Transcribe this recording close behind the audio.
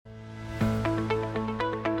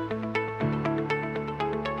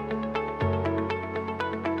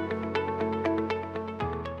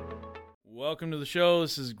Welcome to the show.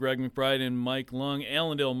 This is Greg McBride and Mike Lung,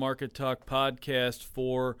 Allendale Market Talk podcast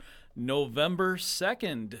for November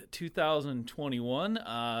 2nd,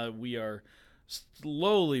 2021. We are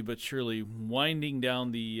slowly but surely winding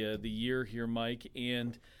down the year here, Mike.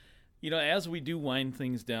 And, as we do wind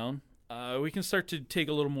things down, we can start to take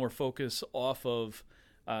a little more focus off of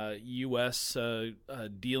U.S.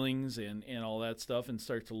 Dealings and all that stuff and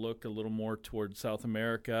start to look a little more towards South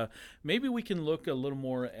America. Maybe we can look a little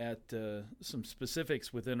more at some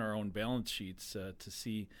specifics within our own balance sheets to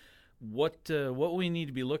see what we need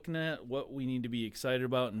to be looking at, what we need to be excited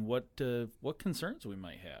about, and what concerns we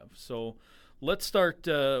might have. So let's start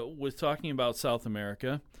with talking about South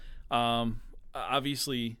America.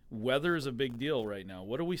 Obviously, weather is a big deal right now.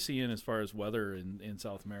 What are we seeing as far as weather in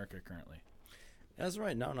South America currently? As of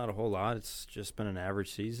right now, not a whole lot. It's just been an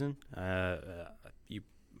average season. I've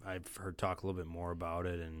heard talk a little bit more about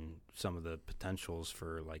it and some of the potentials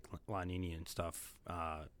for like La Nina and stuff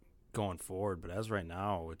going forward. But as of right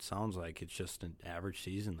now, it sounds like it's just an average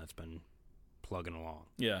season that's been plugging along.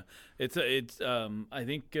 Yeah, it's. I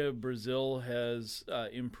think Brazil has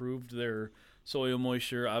improved their soil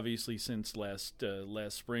moisture, obviously, since last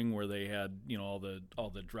spring, where they had all the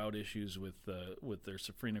drought issues with their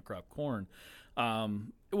safrinha crop corn.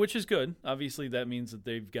 Which is good. Obviously, that means that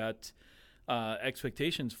they've got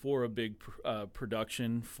expectations for a big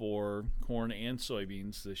production for corn and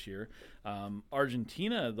soybeans this year.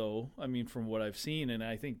 Argentina, though, from what I've seen, and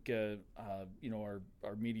I think our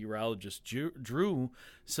meteorologist Drew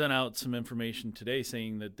sent out some information today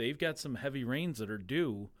saying that they've got some heavy rains that are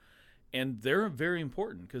due, and they're very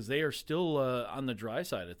important because they are still on the dry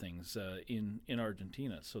side of things in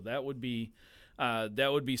Argentina. So that would be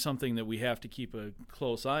something that we have to keep a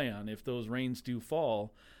close eye on. If those rains do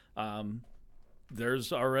fall,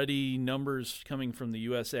 there's already numbers coming from the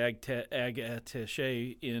U.S. Ag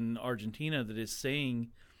Attaché in Argentina that is saying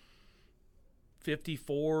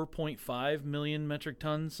 54.5 million metric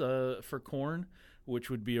tons for corn, which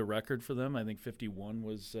would be a record for them. I think 51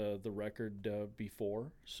 was the record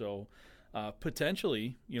before. So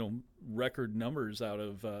potentially, record numbers out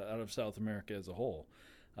of South America as a whole.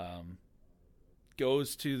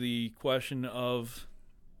 Goes to the question of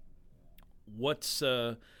what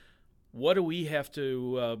do we have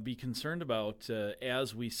to be concerned about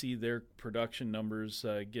as we see their production numbers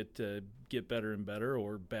get better and better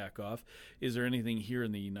or back off? Is there anything here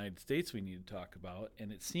in the United States we need to talk about?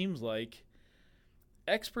 And it seems like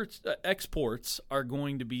exports are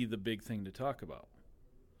going to be the big thing to talk about.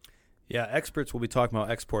 Yeah, experts will be talking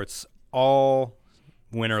about exports all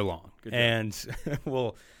winter long. And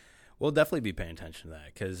We'll definitely be paying attention to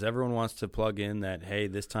that because everyone wants to plug in that, hey,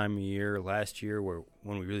 this time of year, last year, when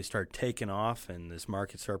we really started taking off and this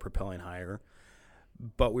market started propelling higher.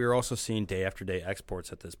 But we were also seeing day after day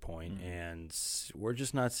exports at this point, and we're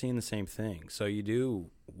just not seeing the same thing. So you do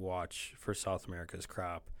watch for South America's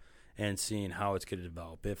crop and seeing how it's going to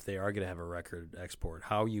develop, if they are going to have a record export,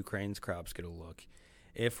 how Ukraine's crop's going to look,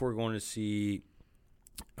 if we're going to see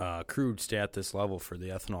crude stay at this level for the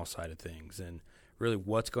ethanol side of things, and really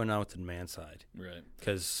what's going on with the demand side. Right.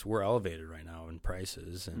 Because we're elevated right now in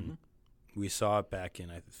prices, and we saw it back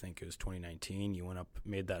in, I think it was 2019. You went up,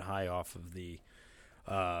 made that high off of the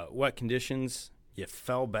wet conditions. You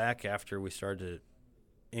fell back after we started to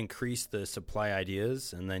increase the supply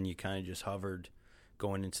ideas, and then you kind of just hovered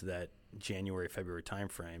going into that January, February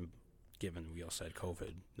timeframe, given we also had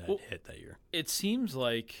COVID that hit that year. It seems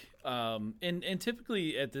like, and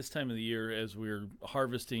typically at this time of the year, as we're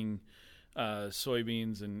harvesting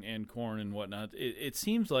soybeans and corn and whatnot, it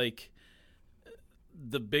seems like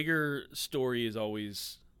the bigger story is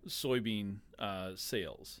always soybean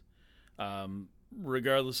sales,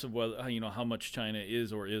 regardless of whether how much China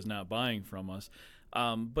is or is not buying from us.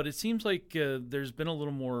 But it seems like there's been a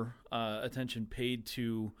little more attention paid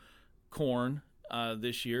to corn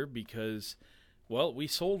this year because, well, we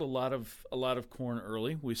sold a lot of corn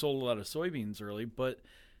early, we sold a lot of soybeans early, but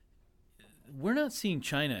we're not seeing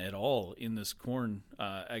China at all in this corn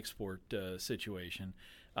export situation.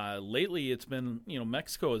 Lately, it's been,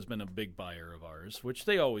 Mexico has been a big buyer of ours, which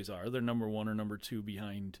they always are. They're number one or number two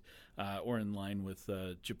behind or in line with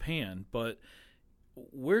Japan. But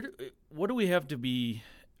what do we have to be?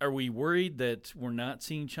 Are we worried that we're not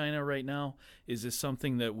seeing China right now? Is this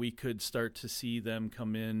something that we could start to see them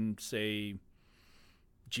come in, say,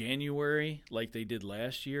 January, like they did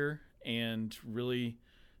last year, and really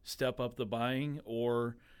step up the buying?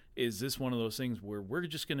 Or is this one of those things where we're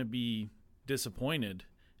just going to be disappointed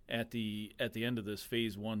at the end of this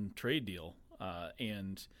phase one trade deal,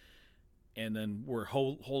 and then we're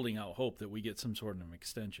holding out hope that we get some sort of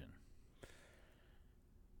extension?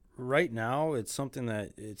 Right now, it's something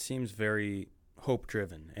that it seems very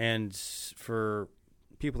hope-driven. And for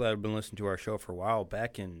people that have been listening to our show for a while,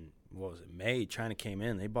 back in, May, China came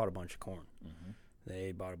in. They bought a bunch of corn. Mm-hmm.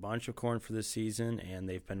 They bought a bunch of corn for this season, and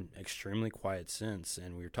they've been extremely quiet since.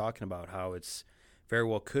 And we were talking about how it's very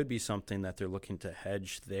well could be something that they're looking to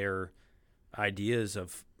hedge their ideas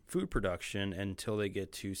of food production until they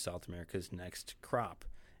get to South America's next crop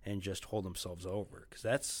and just hold themselves over. Because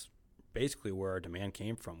that's basically where our demand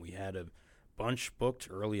came from. We had a bunch booked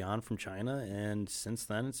early on from China, and since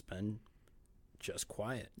then it's been just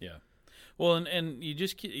quiet. Yeah. Well, and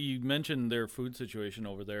you mentioned their food situation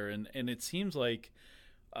over there, and it seems like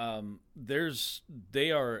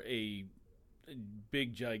they are a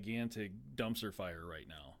big, gigantic dumpster fire right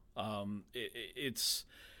now.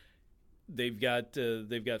 They've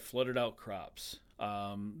got flooded out crops.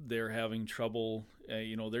 They're having trouble.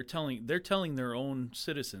 They're telling their own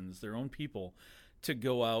citizens, their own people, to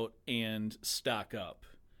go out and stock up,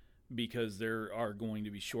 because there are going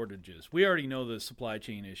to be shortages. We already know the supply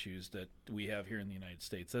chain issues that we have here in the United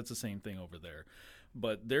States. That's the same thing over there.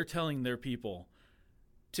 But they're telling their people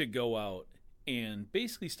to go out and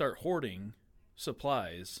basically start hoarding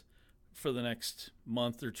supplies for the next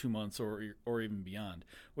month or 2 months or even beyond.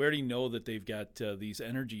 We already know that they've got these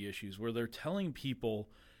energy issues where they're telling people,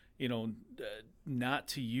 not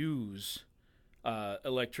to use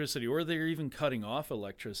electricity, or they're even cutting off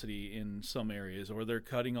electricity in some areas, or they're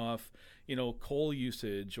cutting off, coal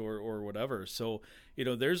usage or whatever. So,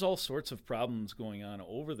 there's all sorts of problems going on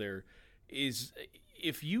over there.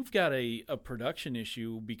 If you've got a production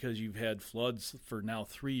issue because you've had floods for now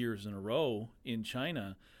 3 years in a row in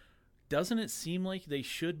China, doesn't it seem like they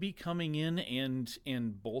should be coming in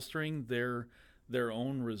and bolstering their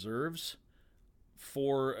own reserves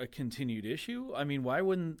for a continued issue? I mean, why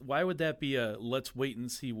would that be a let's wait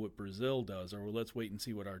and see what Brazil does, or let's wait and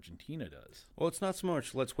see what Argentina does? Well, it's not so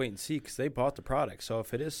much let's wait and see, because they bought the product. So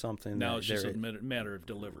if it is something now, it's just a matter of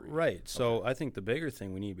delivery, right? So I think the bigger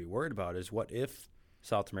thing we need to be worried about is what if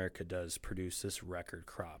South America does produce this record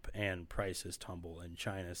crop and prices tumble, and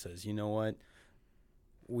China says, you know what,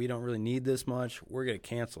 we don't really need this much, we're going to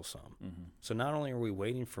cancel some. Mm-hmm. So not only are we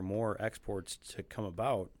waiting for more exports to come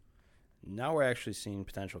about, now we're actually seeing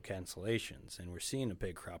potential cancellations, and we're seeing a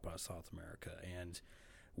big crop out of South America. And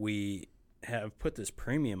we have put this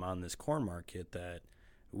premium on this corn market that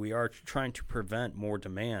we are trying to prevent more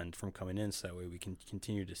demand from coming in, so that way we can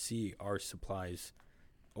continue to see our supplies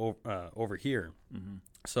over here. Mm-hmm.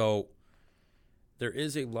 So there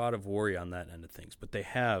is a lot of worry on that end of things, but they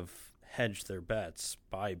have hedged their bets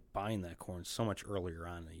by buying that corn so much earlier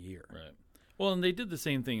on in the year. Right. Well, and they did the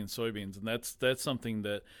same thing in soybeans, and that's something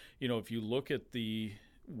that, if you look at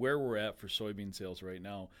where we're at for soybean sales right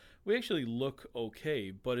now, we actually look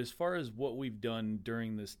okay. But as far as what we've done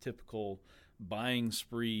during this typical buying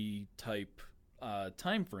spree type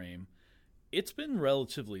time frame, it's been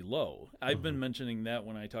relatively low. I've been mentioning that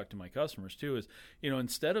when I talk to my customers too. Is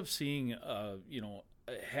instead of seeing a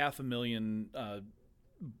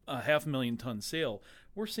 500,000 ton sale,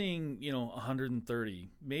 we're seeing 130,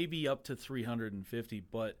 maybe up to 350,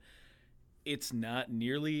 but it's not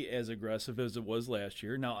nearly as aggressive as it was last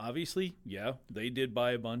year. Now, obviously, yeah, they did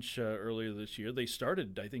buy a bunch earlier this year. They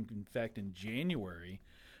started, I think, in fact, in January,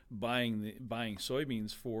 buying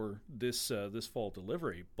soybeans for this fall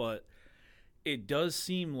delivery. But it does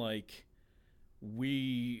seem like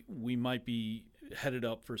we might be headed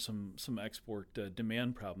up for some export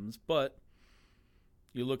demand problems, but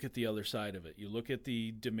you look at the other side of it. You look at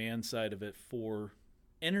the demand side of it for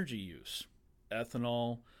energy use,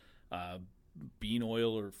 ethanol, bean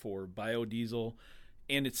oil, or for biodiesel,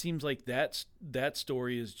 and it seems like that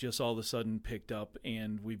story is just all of a sudden picked up,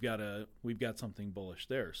 and we've got something bullish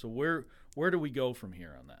there. So where do we go from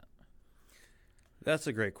here on that? That's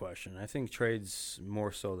a great question. I think trade's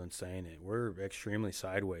more so than saying it. We're extremely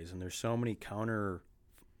sideways, and there's so many counterpoints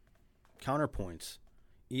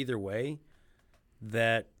either way,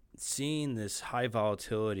 that seeing this high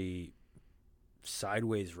volatility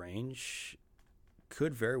sideways range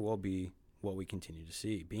could very well be what we continue to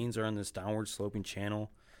see. Beans are on this downward sloping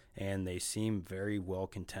channel, and they seem very well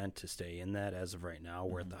content to stay in that as of right now.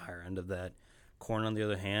 We're at the higher end of that. Corn, on the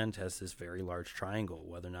other hand, has this very large triangle.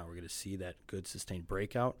 Whether or not we're going to see that good sustained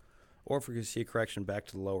breakout, or if we're going to see a correction back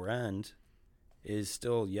to the lower end, is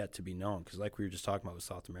still yet to be known. Because like we were just talking about with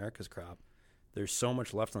South America's crop, there's so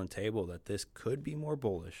much left on the table that this could be more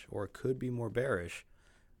bullish or it could be more bearish,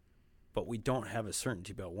 but we don't have a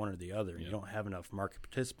certainty about one or the other. And you don't have enough market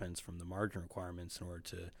participants from the margin requirements in order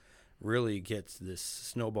to really get this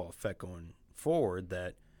snowball effect going forward,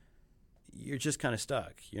 that you're just kind of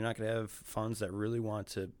stuck. You're not going to have funds that really want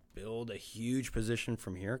to build a huge position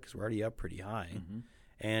from here, because we're already up pretty high. Mm-hmm.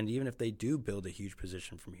 And even if they do build a huge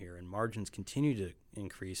position from here and margins continue to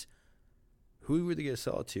increase, who are they going to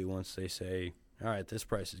sell it to once they say, all right, this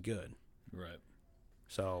price is good? Right.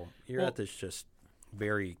 So you're at this just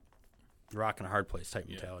very rock and a hard place type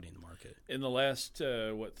mentality in the market. In the last,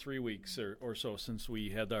 3 weeks or so since we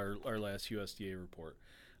had our last USDA report,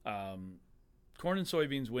 corn and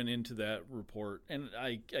soybeans went into that report, and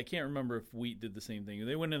I can't remember if wheat did the same thing.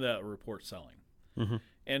 They went into that report selling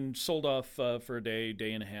and sold off for a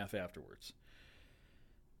day and a half afterwards.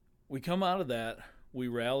 We come out of that. We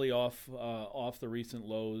rally off the recent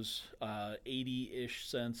lows, 80-ish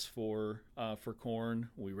cents for corn.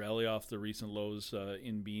 We rally off the recent lows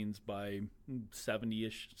in beans by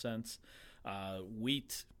 70-ish cents.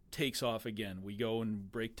 Wheat takes off again. We go and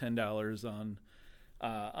break $10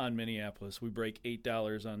 on Minneapolis. We break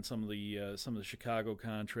 $8 on some of the Chicago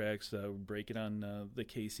contracts. We break it on the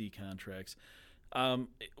KC contracts.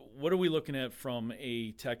 What are we looking at from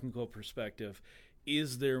a technical perspective?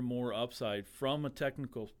 Is there more upside from a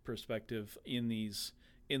technical perspective in these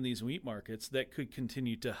wheat markets that could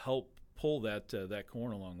continue to help pull that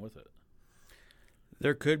corn along with it?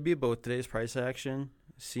 There could be, but with today's price action,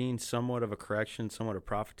 seeing somewhat of a correction, somewhat of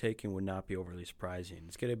profit taking would not be overly surprising.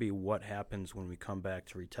 It's going to be what happens when we come back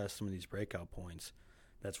to retest some of these breakout points.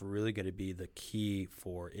 That's really going to be the key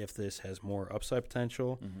for if this has more upside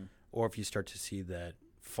potential, or if you start to see that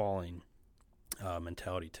falling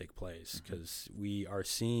mentality take place, because we are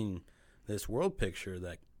seeing this world picture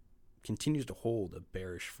that continues to hold a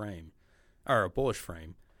bearish frame or a bullish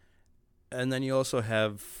frame. And then you also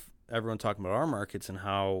have everyone talking about our markets and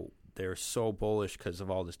how they're so bullish because of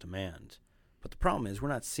all this demand. But the problem is we're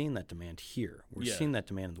not seeing that demand here. We're seeing that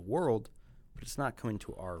demand in the world, but it's not coming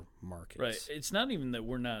to our markets. Right. It's not even that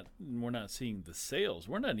we're not seeing the sales.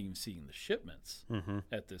 We're not even seeing the shipments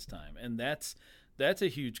at this time. And that's a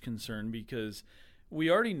huge concern, because we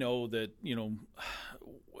already know that,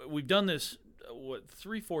 we've done this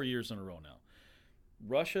 3-4 years in a row now.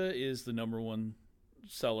 Russia is the number one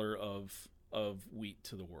seller of wheat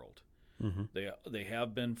to the world. They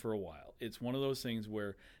have been for a while. It's one of those things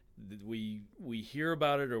where we hear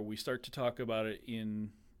about it, or we start to talk about it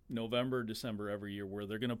in November, December every year, where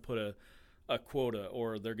they're going to put a quota,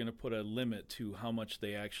 or they're going to put a limit to how much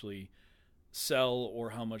they actually sell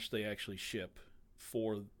or how much they actually ship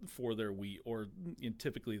for their wheat, or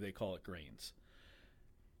typically they call it grains.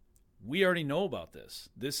 We already know about this.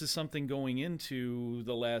 This is something going into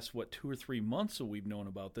the last 2 or 3 months that we've known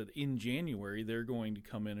about, that in January they're going to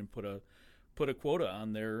come in and put a quota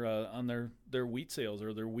on their wheat sales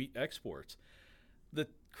or their wheat exports. The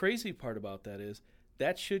crazy part about that is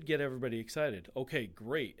that should get everybody excited. Okay,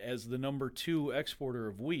 great. As the number 2 exporter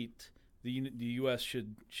of wheat, the U.S.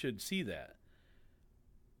 should see that.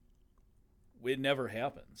 It never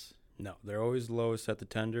happens. No, they're always lowest at the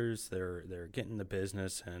tenders. They're getting the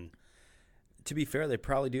business, and to be fair, they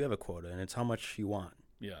probably do have a quota, and it's how much you want.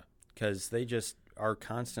 Yeah, because they just are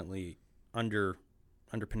constantly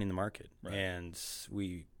underpinning the market, right. And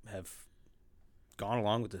we have gone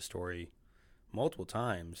along with this story multiple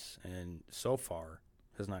times, and so far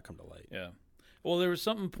has not come to light. Yeah. Well, there was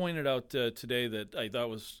something pointed out today that I thought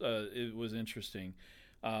was interesting.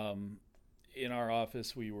 In our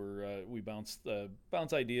office, we bounce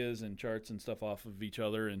ideas and charts and stuff off of each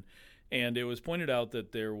other, and it was pointed out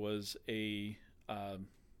that there was an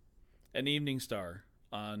evening star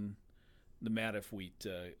on the Matif wheat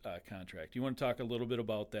contract. You want to talk a little bit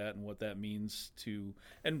about that and what that means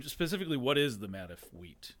and specifically what is the Matif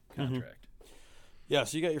wheat contract? Yeah,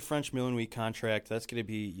 so you got your French milling wheat contract. That's going to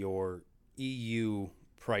be your EU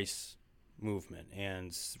price movement,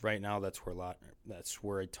 and right now that's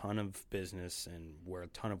where a ton of business and where a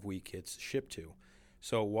ton of wheat gets shipped to.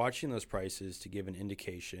 So watching those prices to give an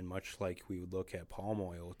indication, much like we would look at palm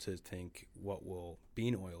oil to think what will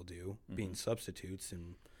bean oil do, bean substitutes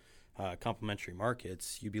and complementary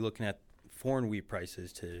markets, you'd be looking at foreign wheat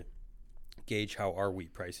prices to gauge how our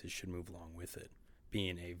wheat prices should move along with it,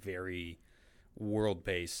 being a very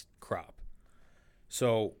world-based crop.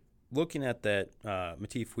 So looking at that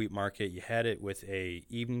Matif wheat market, you had it with a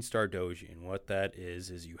evening star doji, and what that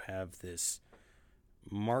is you have this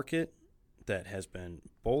market that has been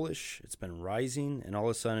bullish, it's been rising, and all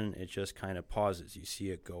of a sudden it just kind of pauses. You see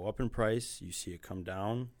it go up in price, you see it come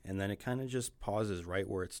down, and then it kind of just pauses right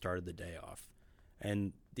where it started the day off.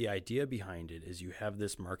 And the idea behind it is you have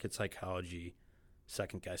this market psychology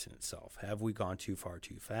second guessing itself. Have we gone too far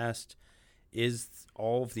too fast? Is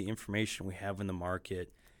all of the information we have in the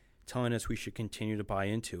market telling us we should continue to buy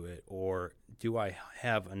into it, or do I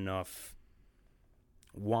have enough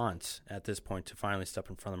want at this point to finally step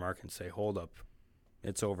in front of the market and say, hold up,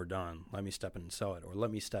 it's overdone. Let me step in and sell it, or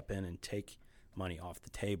let me step in and take money off the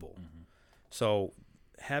table. Mm-hmm. So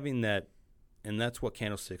having that, and that's what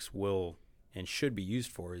candlesticks will and should be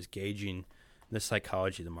used for, is gauging the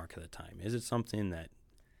psychology of the market at the time. Is it something that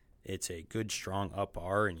it's a good, strong up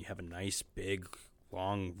R and you have a nice, big,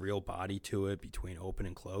 long, real body to it between open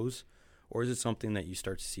and close? Or is it something that you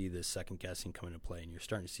start to see this second guessing come into play and you're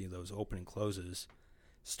starting to see those open and closes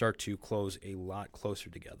start to close a lot closer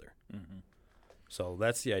together? Mm-hmm. So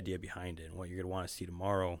that's the idea behind it. And what you're going to want to see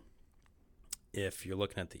tomorrow, if you're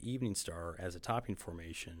looking at the evening star as a topping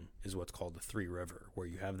formation, is what's called the three river, where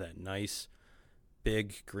you have that nice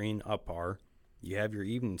big green up R. You have your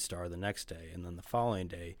evening star the next day, and then the following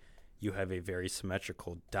day you have a very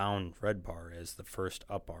symmetrical down red bar as the first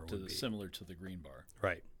up R would be. Similar to the green bar.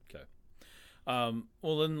 Right. Okay.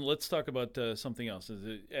 Well, then let's talk about something else.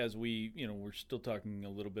 As we, we're still talking a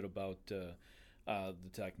little bit about the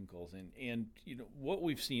technicals, and what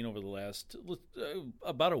we've seen over the last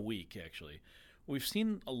about a week, actually, we've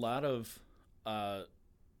seen a lot of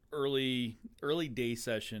early day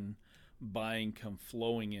session buying come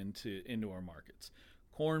flowing into our markets.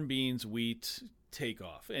 Corn, beans, wheat take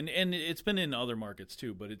off, and it's been in other markets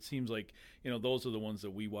too, but it seems like those are the ones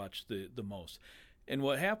that we watch the most. And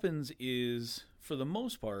what happens is, for the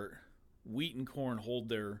most part, wheat and corn hold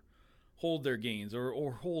their gains,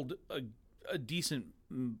 or hold a decent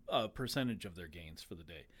percentage of their gains for the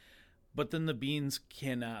day. But then the beans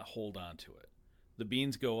cannot hold on to it. The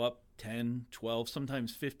beans go up 10, 12,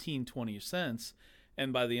 sometimes 15, 20 cents,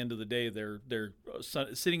 and by the end of the day, they're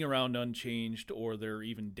sitting around unchanged, or they're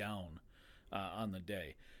even down on the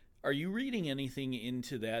day. Are you reading anything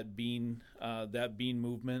into that bean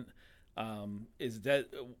movement?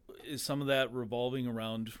 Is some of that revolving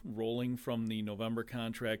around rolling from the November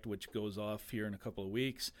contract, which goes off here in a couple of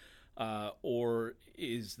weeks, or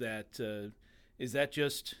is that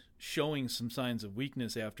just showing some signs of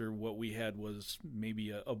weakness after what we had was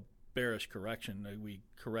maybe a bearish correction? We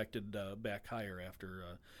corrected back higher after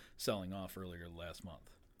selling off earlier last month.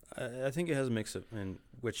 I think it has a mix of, and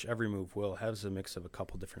which every move will, has a mix of a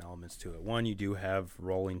couple different elements to it. One, you do have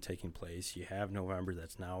rolling taking place. You have November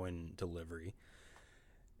that's now in delivery.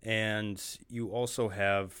 And you also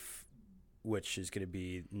have, which is going to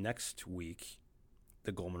be next week,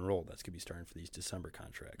 the Goldman roll that's going to be starting for these December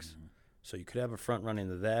contracts. Mm-hmm. So you could have a front run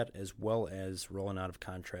into that, as well as rolling out of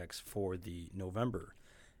contracts for the November.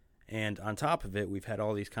 And on top of it, we've had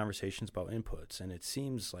all these conversations about inputs, and it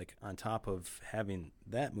seems like on top of having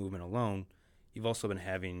that movement alone, you've also been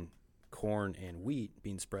having corn and wheat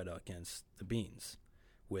being spread out against the beans,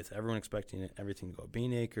 with everyone expecting everything to go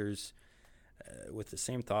bean acres. With the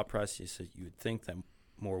same thought process, you would think that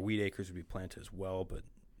more wheat acres would be planted as well, but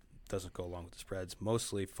it doesn't go along with the spreads,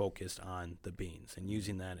 mostly focused on the beans and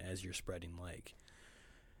using that as your spreading leg.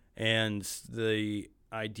 And the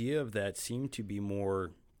idea of that seemed to be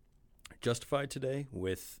more justified today,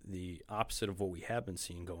 with the opposite of what we have been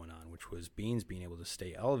seeing going on, which was beans being able to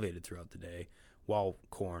stay elevated throughout the day while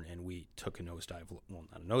corn and wheat took a nosedive, well,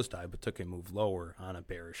 not a nosedive, but took a move lower on a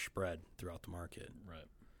bearish spread throughout the market. Right.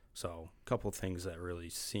 So a couple of things that really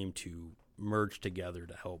seem to merge together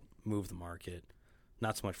to help move the market.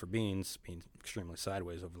 Not so much for beans being extremely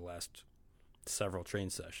sideways over the last several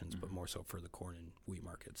trading sessions, but more so for the corn and wheat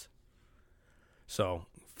markets. So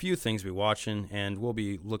a few things we're watching, and we'll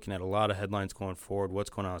be looking at a lot of headlines going forward. What's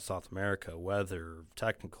going on in South America, weather,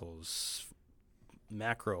 technicals,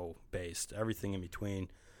 macro-based, everything in between.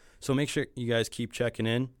 So make sure you guys keep checking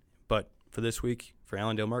in. But for this week, for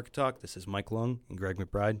Allendale Market Talk, this is Mike Lung and Greg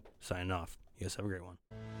McBride signing off. You guys have a great one.